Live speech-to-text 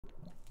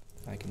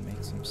I can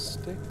make some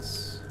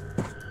sticks.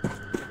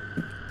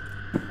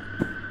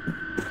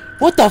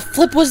 What the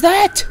flip was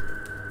that?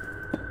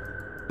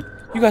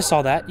 You guys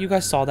saw that? You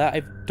guys saw that?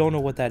 I don't know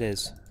what that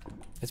is.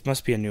 It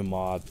must be a new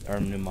mod, or a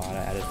new mod I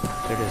added.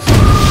 There it is.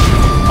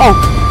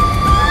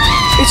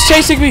 Oh! It's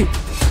chasing me!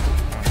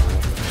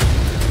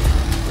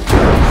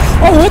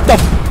 Oh, what the?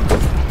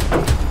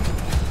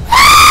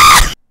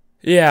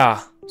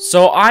 Yeah.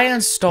 So I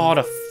installed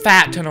a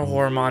fat ton of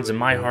horror mods in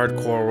my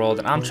hardcore world,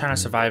 and I'm trying to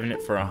survive in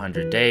it for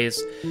 100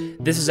 days.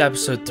 This is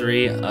episode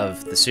 3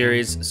 of the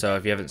series, so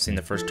if you haven't seen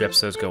the first 2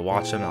 episodes, go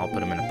watch them. I'll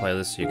put them in a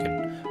playlist so you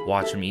can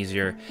watch them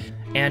easier.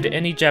 And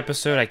in each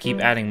episode, I keep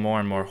adding more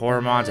and more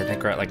horror mods. I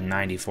think we're at like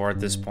 94 at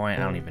this point.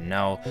 I don't even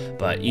know.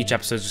 But each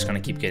episode is just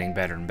going to keep getting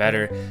better and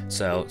better.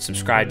 So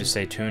subscribe to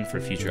stay tuned for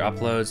future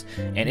uploads.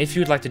 And if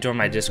you'd like to join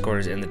my Discord,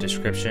 it's in the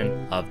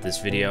description of this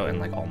video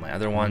and like all my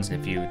other ones.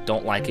 If you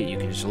don't like it, you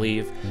can just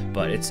leave.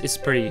 But it's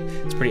pretty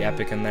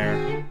epic in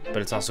there.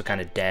 But it's also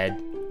kind of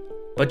dead.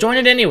 But join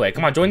it anyway.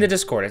 Come on, join the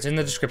Discord. It's in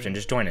the description.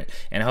 Just join it.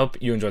 And I hope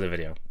you enjoy the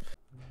video.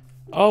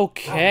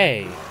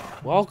 Okay.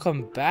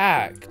 Welcome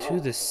back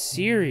to the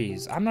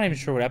series. I'm not even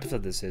sure what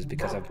episode this is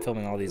because I'm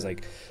filming all these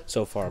like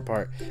so far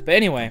apart. But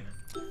anyway,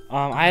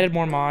 I added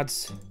more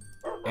mods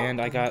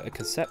and I got a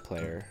cassette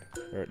player,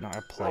 or not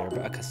a player,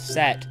 but a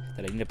cassette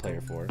that I need a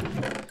player for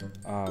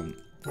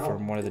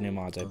from one of the new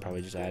mods I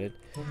probably just added.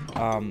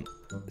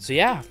 So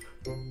yeah.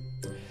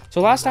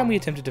 So last time we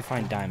attempted to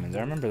find diamonds,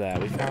 I remember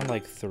that. We found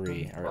like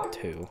 3 or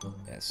 2.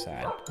 That's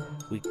sad.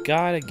 We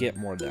gotta get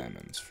more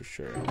diamonds for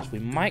sure. So we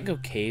might go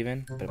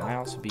caving, but it might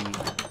also be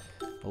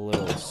a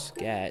little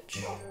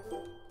sketch.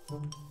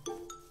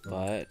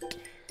 But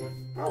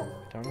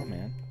I don't know,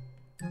 man.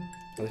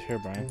 Let's hear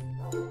Brian.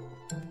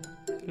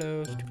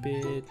 Hello,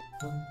 stupid.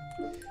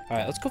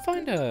 Alright, let's go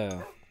find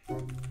a...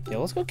 Yeah,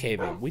 let's go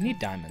caving. We need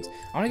diamonds.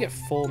 I want to get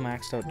full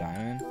maxed out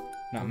diamond.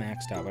 Not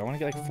maxed out, but I want to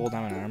get like full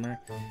diamond armor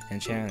and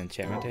enchant an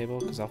enchantment table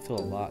because I'll feel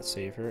a lot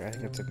safer. I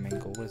think that's like the main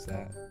goal. What is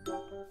that?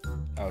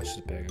 Oh, it's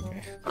just big.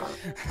 Okay.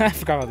 I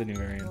forgot about the new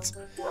variants.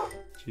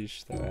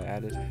 Jeez, that I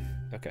added.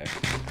 Okay.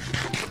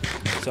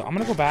 So I'm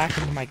gonna go back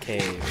into my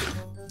cave.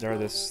 There's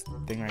this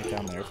thing right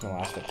down there from the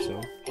last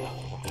episode,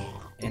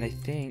 and I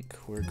think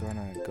we're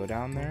gonna go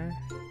down there.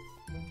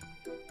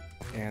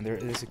 And there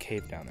is a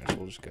cave down there, so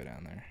we'll just go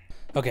down there.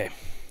 Okay,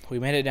 we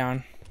made it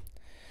down.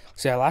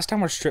 So yeah, last time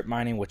we're strip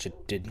mining, which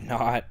it did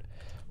not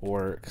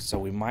work, so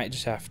we might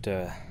just have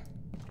to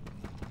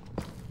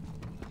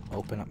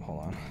open up.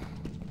 Hold on.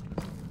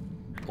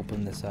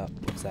 Open this up.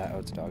 What's that? Oh,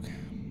 it's a dog.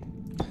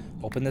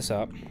 Open this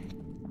up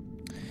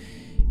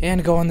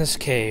and go in this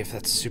cave.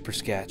 That's super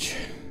sketch.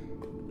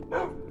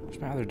 Where's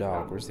my other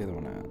dog? Where's the other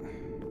one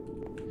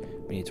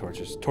at? We need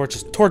torches.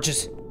 Torches.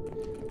 Torches.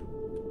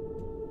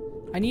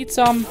 I need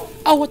some.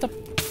 Oh, what the,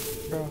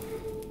 bro.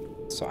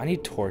 So I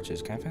need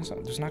torches. Can I find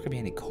some? There's not gonna be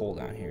any coal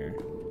down here.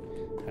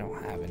 I don't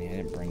have any. I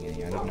didn't bring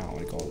any. I did not want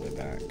to go all the way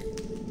back.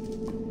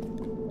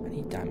 I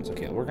need diamonds.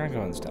 Okay, we're gonna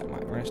go in this mine.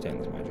 We're gonna stay in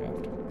this mine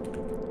shaft.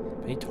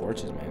 I need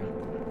torches, man.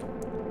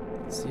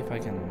 Let's see if I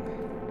can.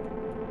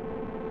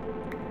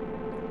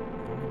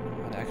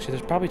 Actually,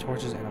 there's probably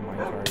torches in a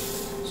minecart,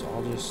 so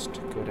I'll just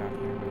go down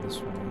here where this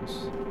one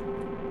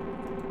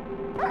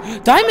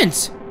is.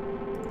 Diamonds!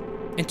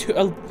 Into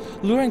a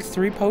luring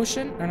 3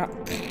 potion or not?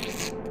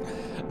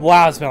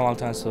 Wow, it's been a long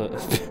time. So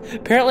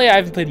apparently, I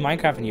haven't played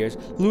Minecraft in years.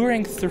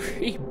 Luring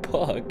 3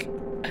 book.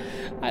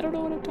 I don't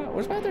know what I'm talking.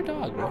 Where's my other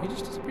dog, bro? He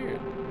just disappeared.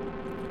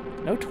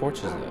 No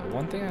torches though.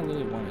 One thing I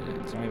really wanted it.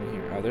 It's not even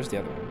here. Oh, there's the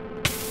other one.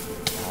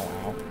 Ow,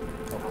 ow.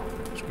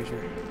 Oh,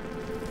 squeezer.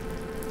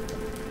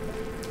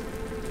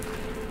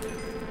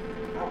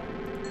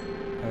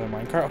 Another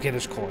minecart. Okay,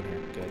 there's coal in here.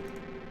 Good.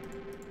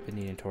 Been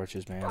needing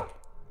torches, man.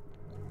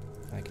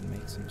 I can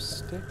make some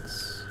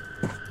sticks.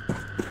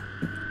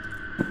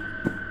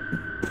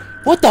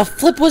 What the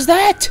flip was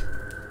that?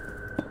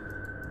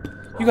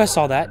 You guys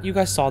saw that? You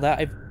guys saw that?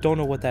 I don't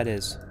know what that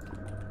is.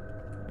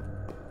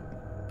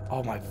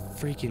 Oh my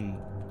freaking...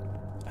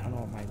 I don't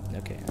know what my...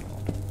 Okay, I don't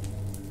know.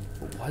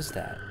 What was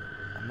that?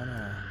 I'm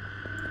gonna...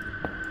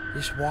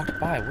 You just walked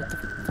by. What the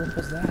flip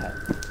was that?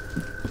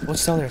 Oh,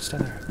 it's still there. It's still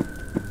there.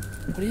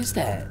 What is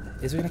that?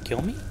 Is it gonna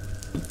kill me?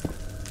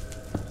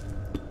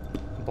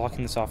 I'm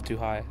blocking this off too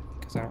high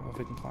because I don't know if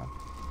it can climb.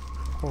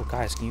 Oh,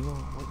 guys, can you go?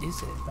 What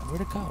is it?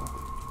 Where'd it go?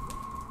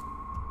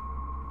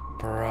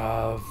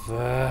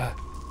 Bruh.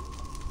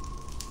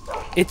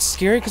 It's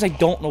scary because I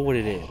don't know what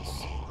it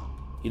is.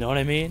 You know what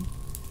I mean?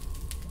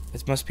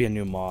 This must be a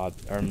new mod,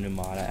 or a new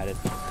mod I added.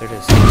 There it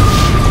is.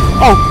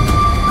 Oh!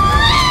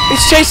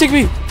 It's chasing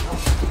me!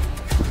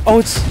 Oh,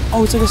 it's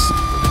like this.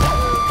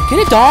 Get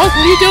it, dog! What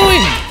are you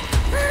doing?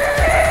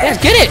 Yes,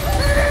 get it!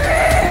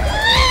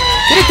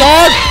 Get it,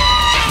 dog!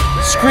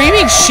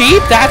 Screaming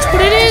sheep? That's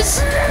what it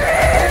is?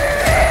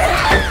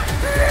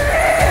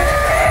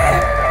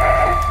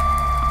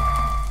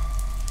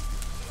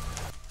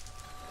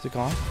 Is it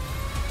gone?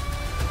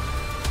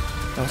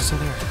 No, it's still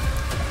there.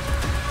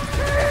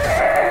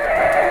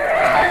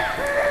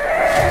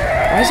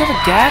 Why does it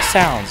have gas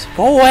sounds?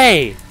 Go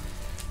away!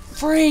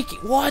 Freak!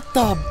 What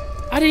the?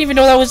 I didn't even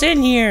know that was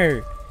in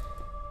here!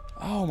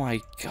 Oh my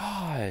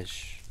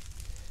gosh.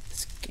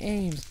 This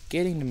game's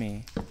getting to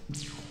me.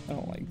 I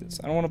don't like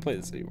this. I don't want to play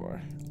this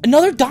anymore.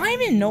 Another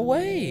diamond! No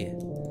way!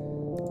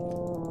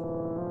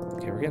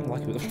 Okay, we're getting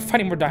lucky. We're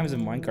finding more diamonds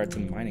in minecarts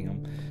than mining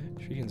them.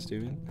 Freaking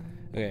stupid.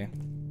 Okay.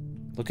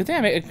 Look at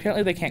them.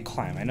 Apparently they can't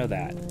climb. I know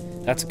that.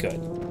 That's good.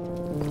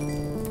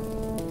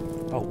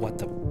 Oh, what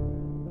the...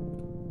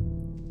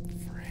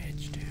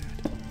 fridge, dude.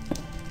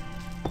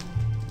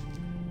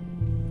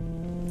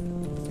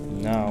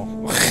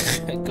 No.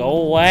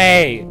 Go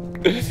away!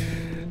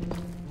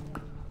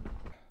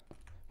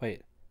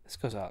 Wait. This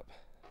goes up.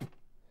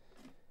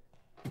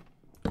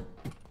 Oh,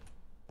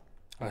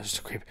 it's just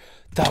a creep.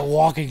 That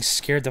walking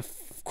scared the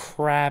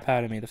crap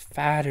out of me. The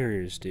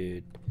fatters,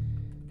 dude.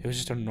 It was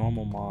just a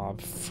normal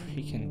mob.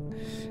 Freaking...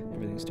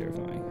 everything's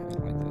terrifying. I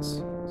don't like this.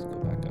 Let's go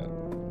back up.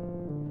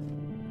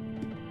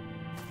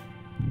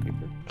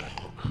 Creeper.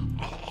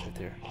 It's right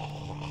there. Go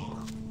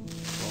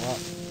up.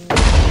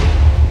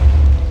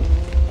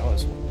 That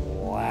was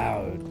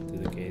loud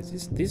through the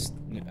gates. These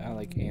are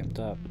like amped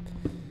up.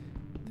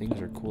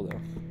 Things are cool though.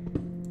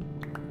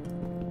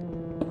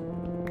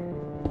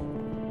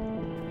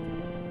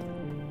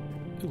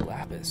 Ooh,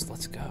 lapis.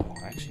 Let's go.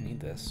 I actually need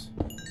this.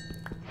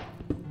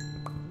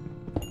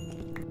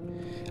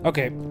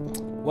 Okay,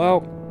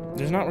 well,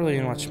 there's not really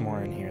much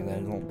more in here that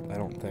I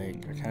don't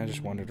think. I kind of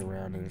just wandered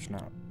around and there's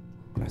not.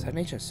 Is that an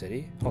ancient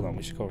city? Hold on,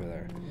 we should go over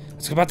there.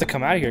 It's about to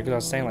come out of here because I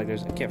was saying like I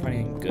can't find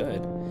anything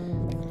good.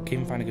 Can't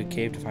even find a good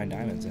cave to find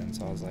diamonds in,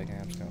 so I was like,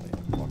 I'm just gonna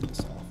block this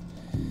off.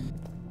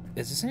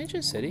 Is this an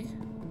ancient city?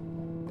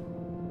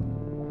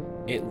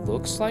 It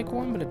looks like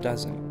one, but it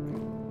doesn't.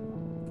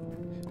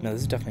 No,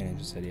 this is definitely an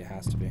ancient city. It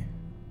has to be.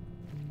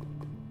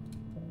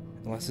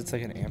 Unless it's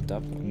like an amped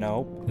up one.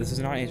 Nope, this is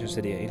not ancient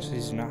city. Ancient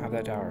cities do not have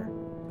that tower.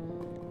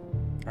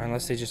 Or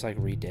unless they just like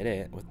redid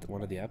it with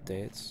one of the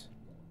updates.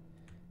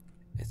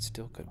 It's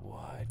still good.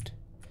 What?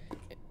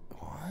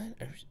 What?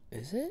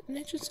 Is it an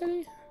ancient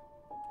city?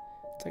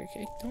 It's like,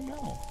 I don't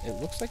know.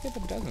 It looks like it,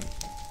 but it doesn't.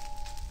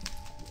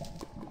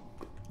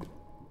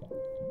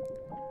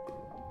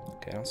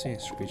 Okay, I don't see any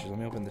screeches. Let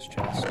me open this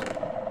chest.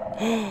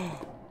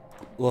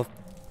 Well,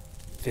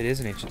 if it is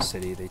an ancient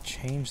city, they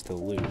changed the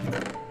loot.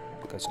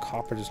 Because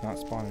copper does not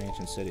spawn in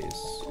ancient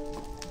cities.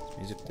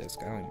 Music disc.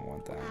 I don't even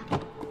want that.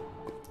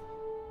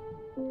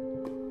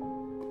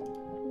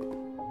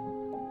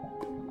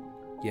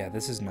 Yeah,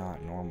 this is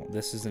not normal.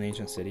 This is an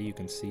ancient city. You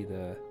can see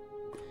the...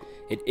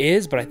 It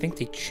is, but I think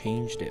they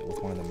changed it with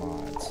one of the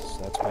mods. So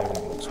that's why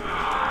everything looks weird. Uh-oh.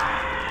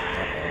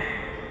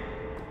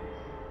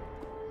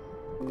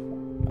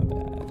 My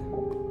bad.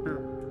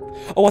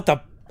 Oh, what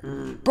the...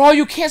 Bro,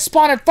 you can't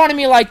spawn in front of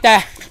me like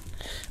that!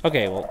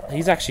 Okay, well,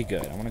 he's actually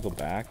good. I want to go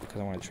back because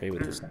I want to trade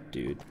with this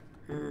dude.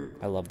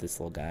 I love this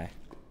little guy.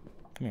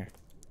 Come here.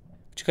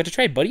 What you got to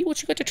trade, buddy?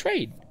 What you got to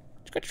trade?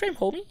 What you got to trade,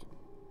 homie?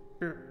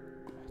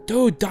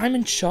 Dude,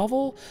 diamond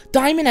shovel?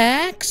 Diamond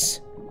axe?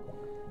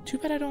 Too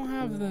bad I don't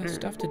have the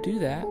stuff to do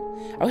that.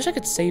 I wish I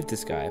could save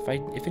this guy.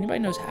 If anybody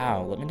knows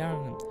how, let me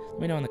know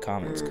in the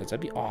comments because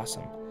that'd be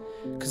awesome.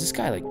 Because this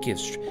guy like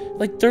gives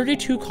like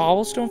 32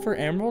 cobblestone for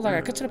emerald. Like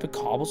I could set up a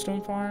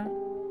cobblestone farm.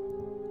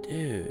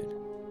 Dude.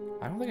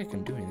 I don't think I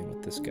can do anything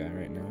with this guy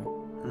right now.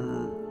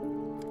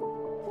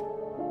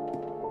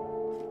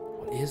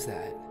 What is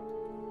that?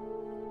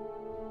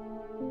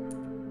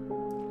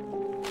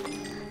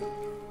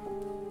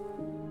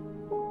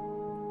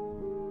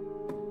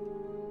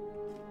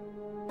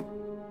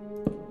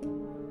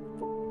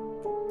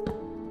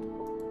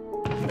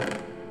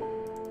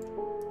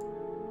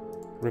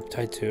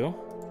 Riptide 2?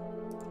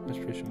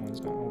 Restoration 1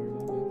 is not what we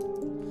want.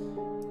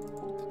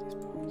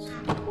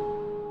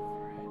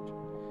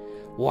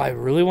 Well, I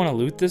really want to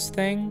loot this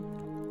thing,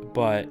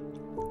 but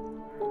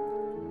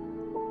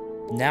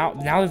now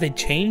that they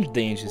changed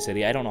the ancient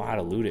city, I don't know how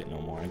to loot it no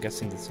more. I'm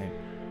guessing the same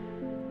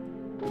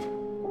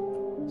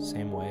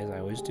way as I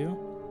always do.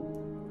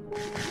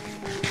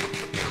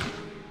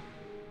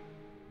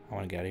 I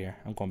want to get out of here.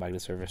 I'm going back to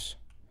service.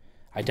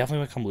 I definitely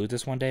want to come loot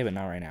this one day, but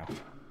not right now.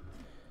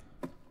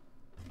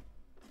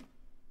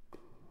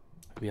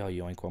 Maybe I'll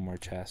yoink one more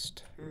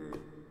chest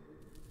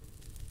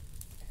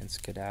and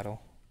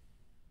skedaddle.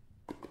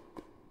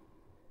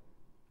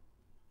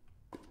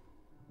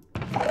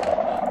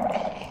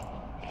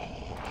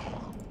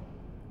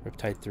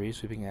 Riptide 3,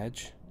 sweeping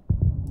edge.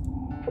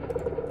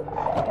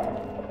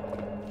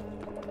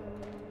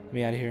 Get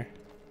me out of here.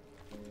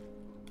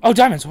 Oh,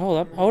 diamonds! Hold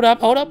up, hold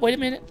up, hold up, wait a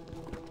minute.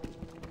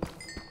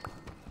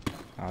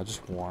 Oh,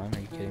 just one? Are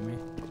you kidding me?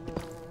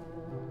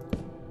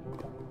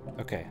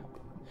 Okay.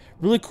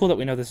 Really cool that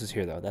we know this is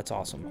here, though. That's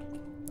awesome.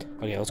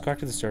 Okay, let's go back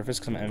to the surface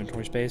because I'm in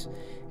inventory space,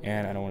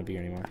 and I don't want to be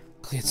here anymore.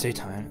 It's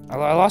daytime. I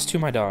lost 2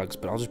 of my dogs,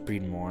 but I'll just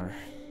breed more.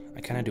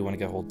 I kind of do want to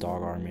get a whole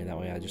dog army. That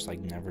way I just, like,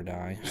 never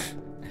die.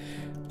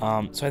 So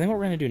I think what we're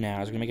going to do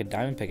now is we're going to make a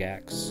diamond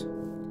pickaxe.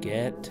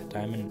 Get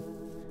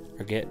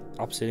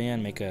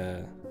obsidian, make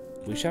a...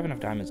 We should have enough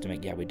diamonds to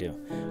make... Yeah, we do.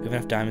 We have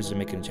enough diamonds to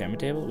make an enchantment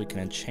table. We can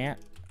enchant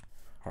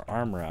our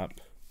armor up.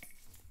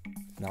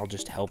 And that'll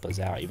just help us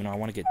out. Even though I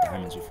want to get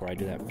diamonds before I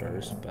do that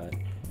first, but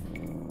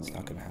it's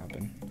not gonna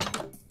happen.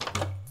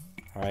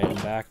 Alright, I'm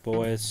back,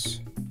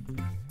 boys.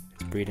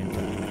 It's breeding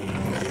time.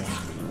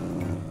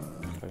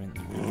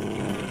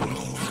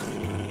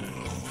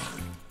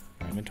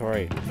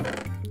 Inventory.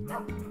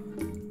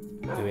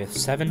 Okay, we have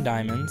 7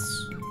 diamonds.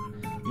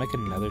 Make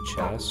another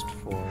chest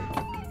for,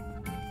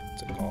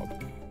 what's it called?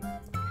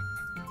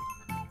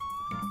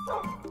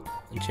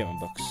 Enchantment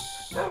books.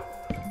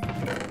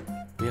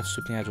 We have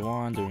Sleeping Edge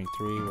 1, doing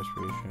 3,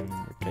 Respiration,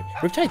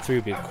 Riptide 3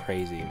 would be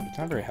crazy. It's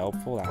not very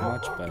helpful that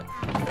much, but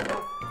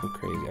go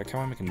crazy. I kinda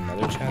wanna make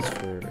another chest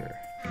for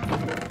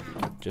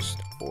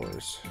just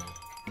ores.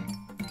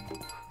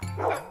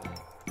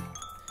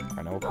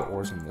 I know we'll put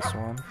ores in this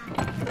one.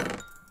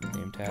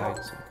 Name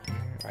tags.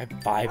 I have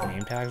 5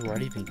 name tags. Where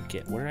did I even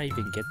get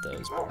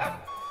those?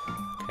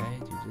 Okay,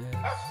 do this.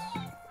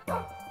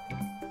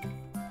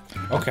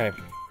 Okay.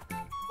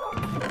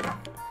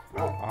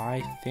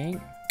 I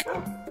think.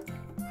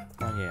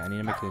 Oh yeah, I need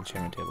to make an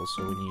enchantment table.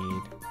 So we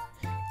need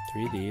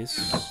 3 of these.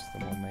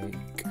 Then we'll make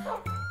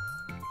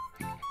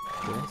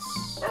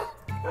this.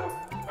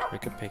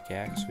 Make a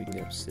pickaxe. So we can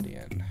get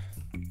obsidian.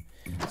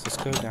 So let's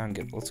go down.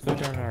 Let's go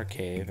down to our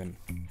cave and.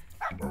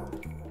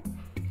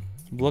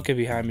 Look at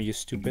behind me, you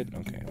stupid.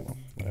 Okay, well,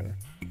 whatever.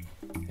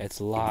 It's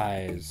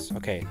lies.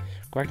 Okay,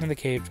 go back into the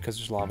cave because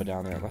there's lava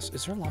down there.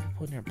 Is there a lava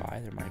pool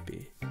nearby? There might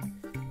be.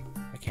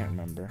 I can't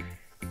remember.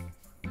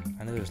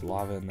 I know there's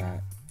lava in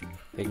that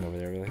thing over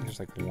there. I think there's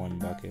like 1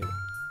 bucket.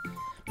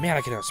 Man,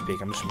 I cannot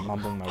speak. I'm just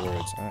mumbling my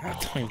words. I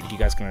don't even think you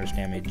guys can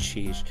understand me.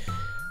 Sheesh.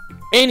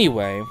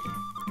 Anyway,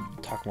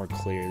 talk more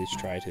clear. At least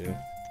try to.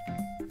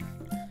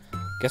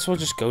 Guess we'll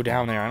just go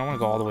down there. I don't want to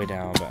go all the way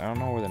down, but I don't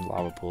know where the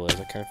lava pool is.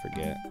 I kind of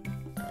forget.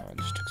 I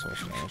just took so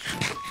much damage.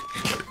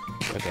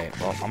 Okay,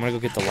 well, I'm gonna go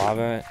get the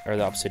lava or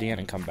the obsidian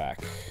and come back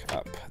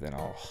up. Then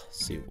I'll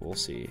see. We'll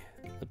see.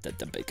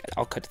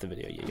 I'll cut to the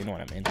video. You know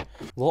what I mean.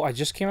 Well, I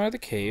just came out of the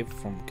cave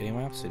from getting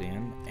my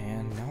obsidian,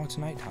 and now it's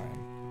nighttime,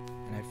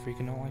 and I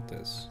freaking don't like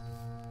this.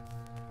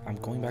 I'm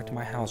going back to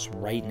my house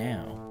right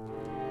now.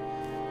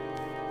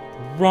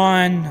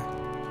 Run!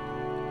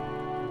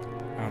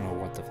 I don't know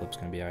what the flip's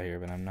gonna be out here,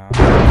 but I'm not.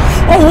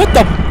 Oh, what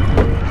the?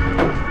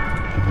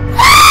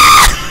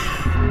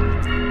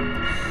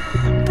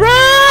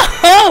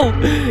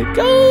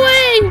 Go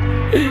away!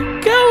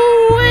 Go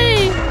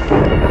away!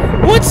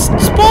 What's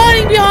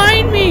spawning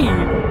behind me?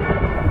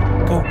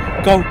 Go,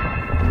 go!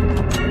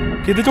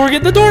 Get the door,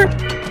 get the door!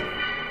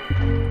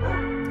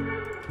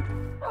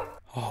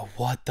 Oh,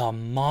 what the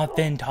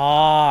muffin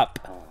top?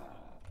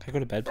 Can I go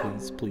to bed,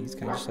 please? Please,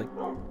 can I just, like...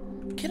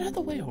 Get out of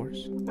the way,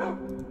 horse.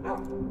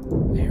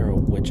 I hear a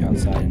witch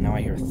outside, and now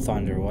I hear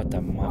thunder. What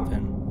the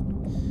muffin?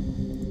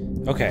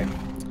 Okay.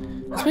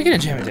 Let's make an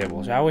enchantment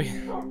table, shall we?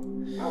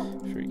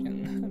 Freaking...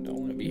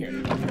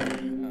 Here.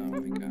 Oh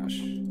my gosh.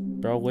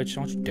 Bro, witch,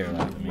 don't you dare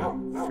laugh at me,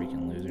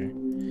 freaking loser.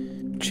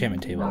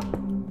 Enchantment table.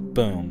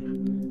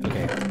 Boom.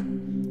 Okay.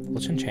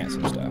 Let's enchant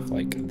some stuff,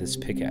 like this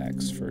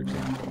pickaxe, for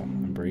example.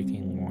 I'm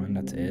breaking 1,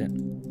 that's it.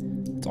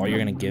 That's all you're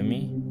gonna give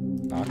me?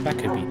 Knockback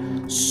could be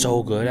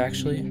so good,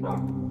 actually.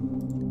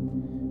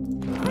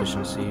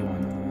 Efficiency, why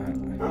not?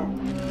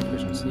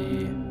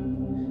 Efficiency.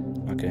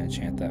 I'm not gonna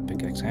enchant that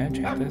pickaxe. Can I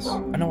enchant this? Oh,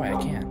 no, I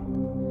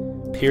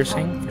can.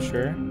 Piercing, for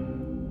sure.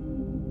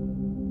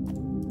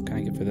 Can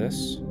I get for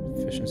this?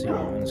 Efficiency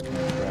 1 is gonna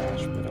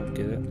crash, but I'll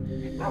get it.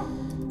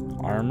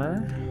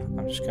 Armor,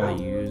 I'm just gonna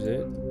use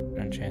it.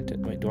 Enchant it.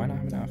 Wait, do I not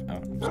have enough? Oh,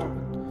 I'm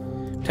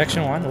stupid.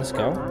 Protection 1, let's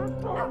go.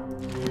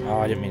 Oh,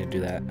 I didn't mean to do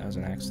that. That was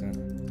an accident.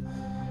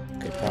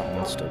 Okay, plot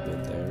 1's still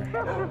good there.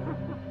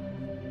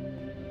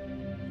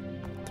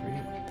 3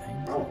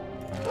 things?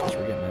 I guess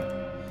we're getting it.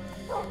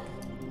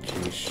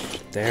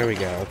 Jeez. There we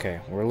go. Okay,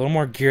 we're a little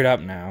more geared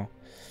up now.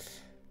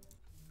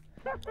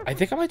 I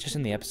think I might just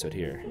end the episode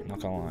here. I'm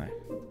not gonna lie.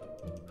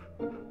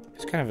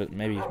 It's kind of a,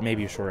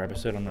 maybe a short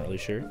episode. I'm not really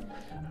sure.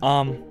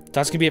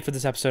 That's gonna be it for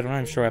this episode. I'm not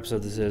even sure what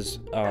episode this is.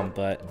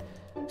 But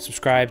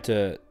subscribe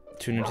to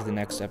tune into the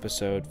next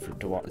episode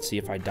to see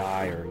if I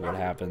die or what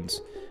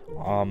happens.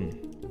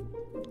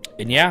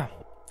 And yeah,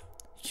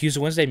 cue the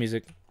Wednesday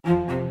music.